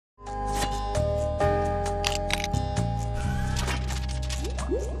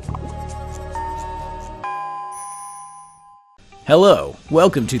Hello,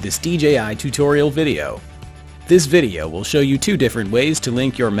 welcome to this DJI tutorial video. This video will show you two different ways to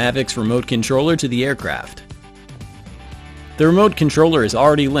link your Mavic's remote controller to the aircraft. The remote controller is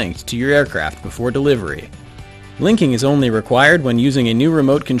already linked to your aircraft before delivery. Linking is only required when using a new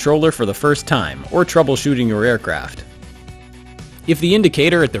remote controller for the first time or troubleshooting your aircraft. If the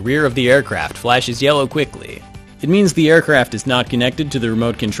indicator at the rear of the aircraft flashes yellow quickly, it means the aircraft is not connected to the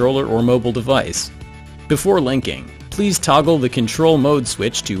remote controller or mobile device. Before linking, please toggle the control mode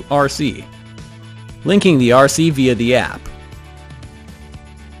switch to RC. Linking the RC via the app.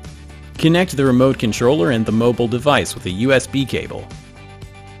 Connect the remote controller and the mobile device with a USB cable.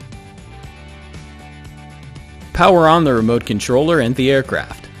 Power on the remote controller and the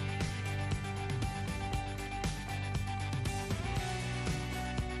aircraft.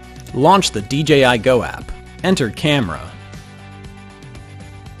 Launch the DJI Go app. Enter camera.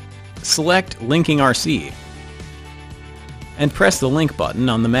 Select Linking RC. And press the link button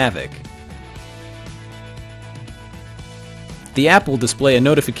on the Mavic. The app will display a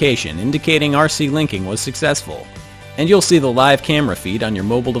notification indicating RC linking was successful, and you'll see the live camera feed on your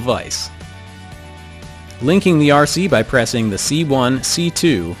mobile device. Linking the RC by pressing the C1,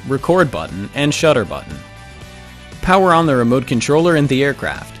 C2, record button, and shutter button. Power on the remote controller and the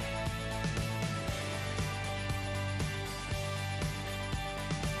aircraft.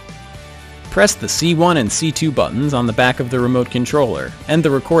 Press the C1 and C2 buttons on the back of the remote controller and the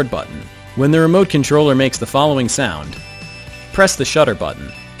record button. When the remote controller makes the following sound, press the shutter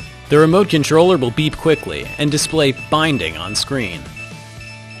button. The remote controller will beep quickly and display binding on screen.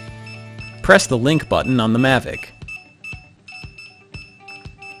 Press the link button on the Mavic.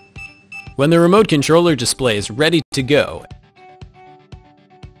 When the remote controller displays ready to go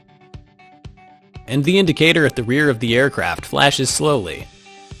and the indicator at the rear of the aircraft flashes slowly,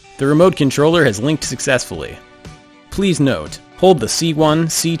 the remote controller has linked successfully. Please note, hold the C1,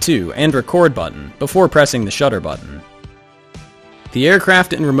 C2, and record button before pressing the shutter button. The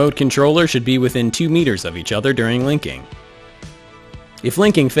aircraft and remote controller should be within 2 meters of each other during linking. If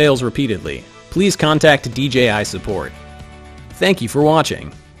linking fails repeatedly, please contact DJI support. Thank you for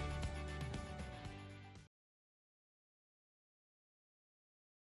watching.